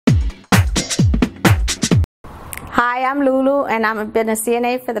Hi, I'm Lulu, and I've been a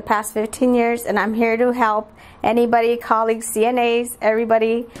CNA for the past 15 years, and I'm here to help anybody, colleagues, CNAs,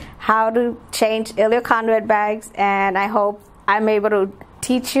 everybody, how to change ileal conduit bags, and I hope I'm able to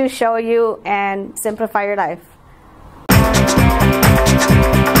teach you, show you, and simplify your life.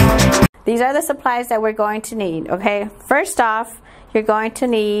 These are the supplies that we're going to need, okay? First off, you're going to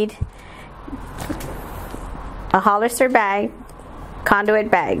need a Hollister bag, conduit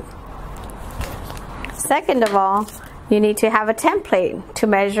bag. Second of all, you need to have a template to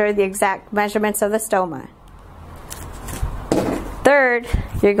measure the exact measurements of the stoma. Third,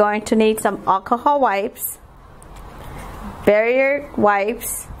 you're going to need some alcohol wipes, barrier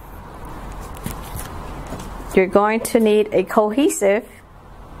wipes. You're going to need a cohesive,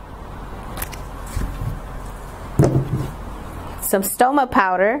 some stoma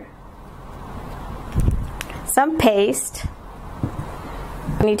powder, some paste.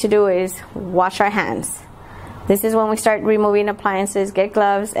 What we need to do is wash our hands. This is when we start removing appliances. Get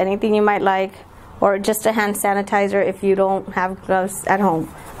gloves, anything you might like, or just a hand sanitizer if you don't have gloves at home,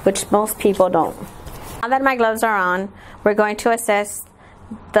 which most people don't. Now that my gloves are on, we're going to assess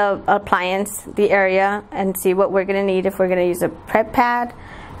the appliance, the area, and see what we're going to need, if we're going to use a prep pad,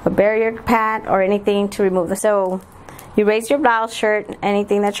 a barrier pad, or anything to remove the. So you raise your blouse, shirt,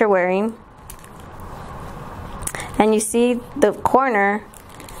 anything that you're wearing, and you see the corner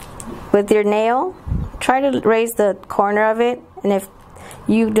with your nail. Try to raise the corner of it, and if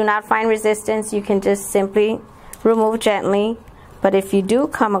you do not find resistance, you can just simply remove gently. But if you do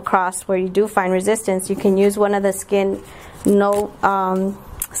come across where you do find resistance, you can use one of the skin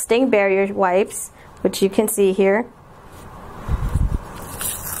sting barrier wipes, which you can see here.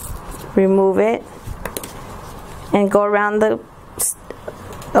 Remove it and go around the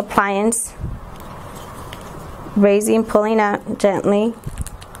appliance, raising, pulling out gently.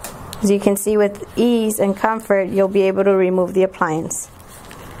 As you can see, with ease and comfort, you'll be able to remove the appliance.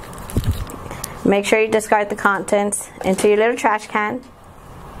 Make sure you discard the contents into your little trash can.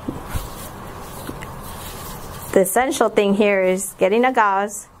 The essential thing here is getting a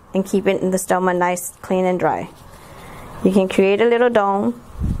gauze and keeping the stoma nice, clean, and dry. You can create a little dome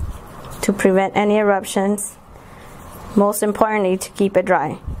to prevent any eruptions. Most importantly, to keep it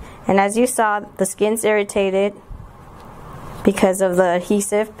dry. And as you saw, the skin's irritated because of the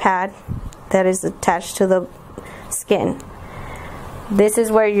adhesive pad that is attached to the skin. This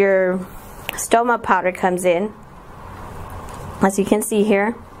is where your stoma powder comes in. As you can see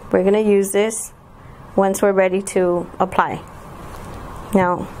here, we're going to use this once we're ready to apply.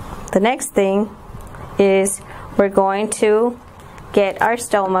 Now, the next thing is we're going to get our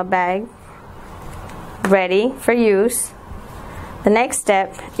stoma bag ready for use. The next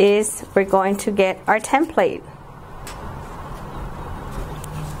step is we're going to get our template.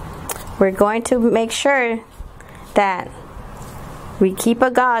 We're going to make sure that we keep a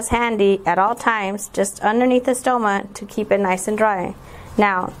gauze handy at all times, just underneath the stoma, to keep it nice and dry.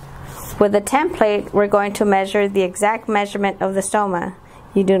 Now, with the template, we're going to measure the exact measurement of the stoma.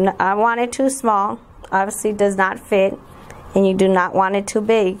 You do not want it too small, obviously does not fit, and you do not want it too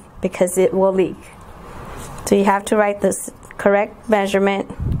big because it will leak. So you have to write the correct measurement.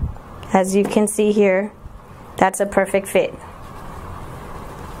 As you can see here, that's a perfect fit.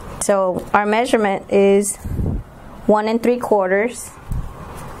 So our measurement is 1 3/4.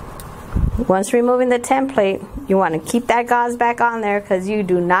 Once removing the template, you want to keep that gauze back on there because you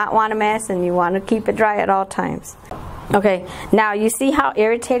do not want to mess, and you want to keep it dry at all times. Okay, now you see how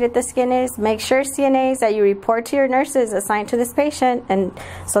irritated the skin is? Make sure, CNAs, that you report to your nurses assigned to this patient, and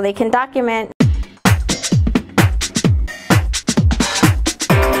so they can document.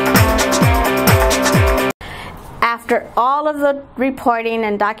 After all of the reporting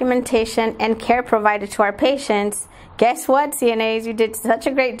and documentation and care provided to our patients, guess what, CNAs? You did such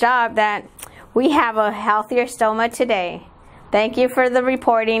a great job that we have a healthier stoma today. Thank you for the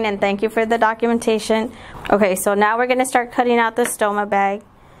reporting, and thank you for the documentation. Okay, so now we're going to start cutting out the stoma bag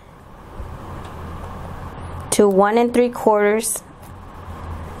to 1 3/4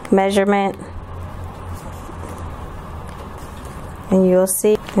 measurement. And you'll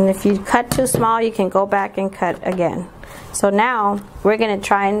see, and if you cut too small, you can go back and cut again. So now we're going to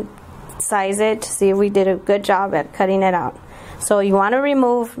try and size it to see if we did a good job at cutting it out. So you want to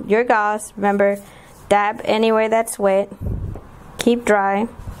remove your gauze. Remember, dab anywhere that's wet, keep dry,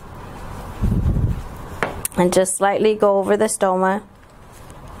 and just slightly go over the stoma.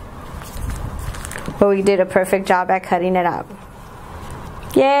 But we did a perfect job at cutting it out.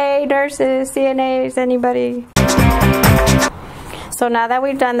 Yay, nurses, CNAs, anybody? So now that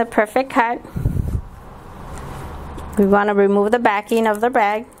we've done the perfect cut, we want to remove the backing of the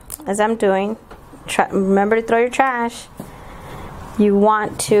bag, as I'm doing. remember to throw your trash. You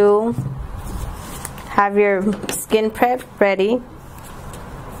want to have your skin prep ready,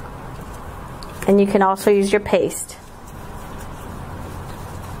 and you can also use your paste.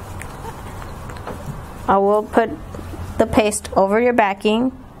 I will put the paste over your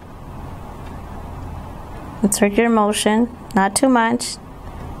backing in circular motion, not too much,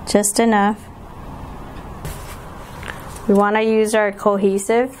 just enough. We want to use our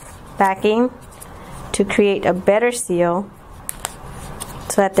cohesive backing to create a better seal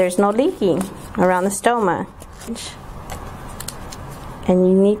so that there's no leaking around the stoma. And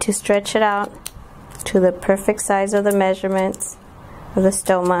you need to stretch it out to the perfect size of the measurements of the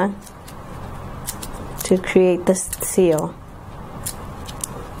stoma to create the seal.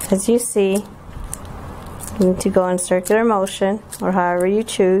 As you see, you need to go in circular motion, or however you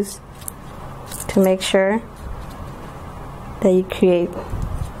choose, to make sure that you create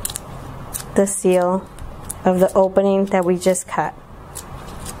the seal of the opening that we just cut.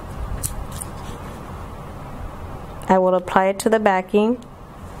 I will apply it to the backing,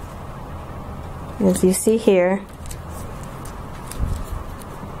 as you see here.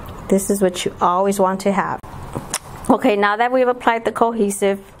 This is what you always want to have. Okay, now that we've applied the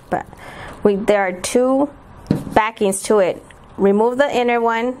cohesive, there are two backings to it. Remove the inner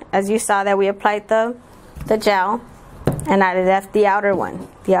one, as you saw that we applied the gel, and I left the outer one,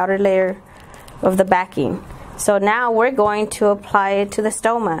 the outer layer of the backing. So now we're going to apply it to the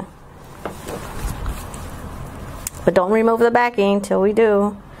stoma. But don't remove the backing till we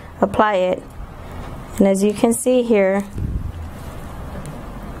do apply it. And as you can see here,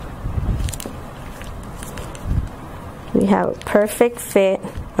 we have a perfect fit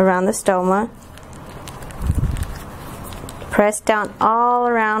around the stoma. Press down all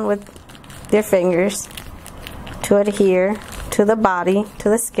around with your fingers to adhere to the body, to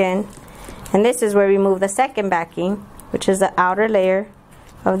the skin. And this is where we remove the second backing, which is the outer layer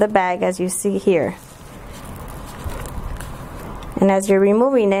of the bag, as you see here. And as you're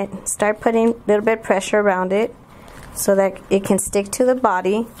removing it, start putting a little bit of pressure around it so that it can stick to the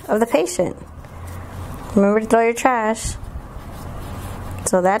body of the patient. Remember to throw your trash.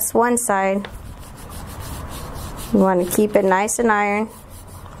 So that's one side. You want to keep it nice and iron.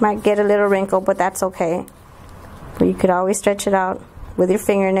 Might get a little wrinkle, but that's okay. But you could always stretch it out with your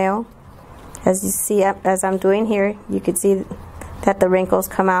fingernail. As you see, as I'm doing here, you can see that the wrinkles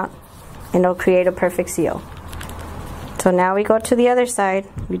come out and it'll create a perfect seal. So now we go to the other side.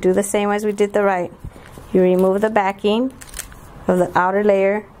 We do the same as we did the right. You remove the backing of the outer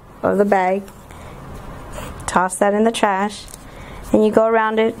layer of the bag, toss that in the trash, and you go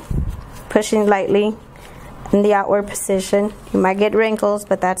around it, pushing lightly in the outward position. You might get wrinkles,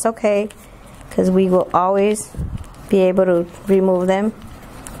 but that's okay, because we will always be able to remove them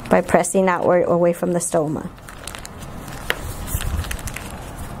by pressing outward away from the stoma.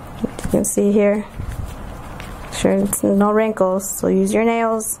 You can see here, sure it's no wrinkles, so use your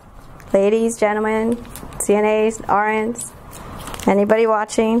nails. Ladies, gentlemen, CNAs, RNs, anybody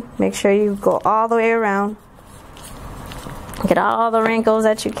watching, make sure you go all the way around. Get all the wrinkles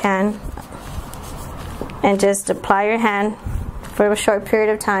that you can, and just apply your hand for a short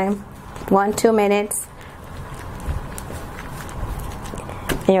period of time, 1-2 minutes,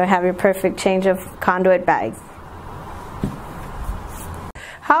 and you'll have your perfect change of conduit bag.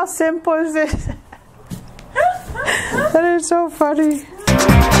 How simple is this? That is so funny.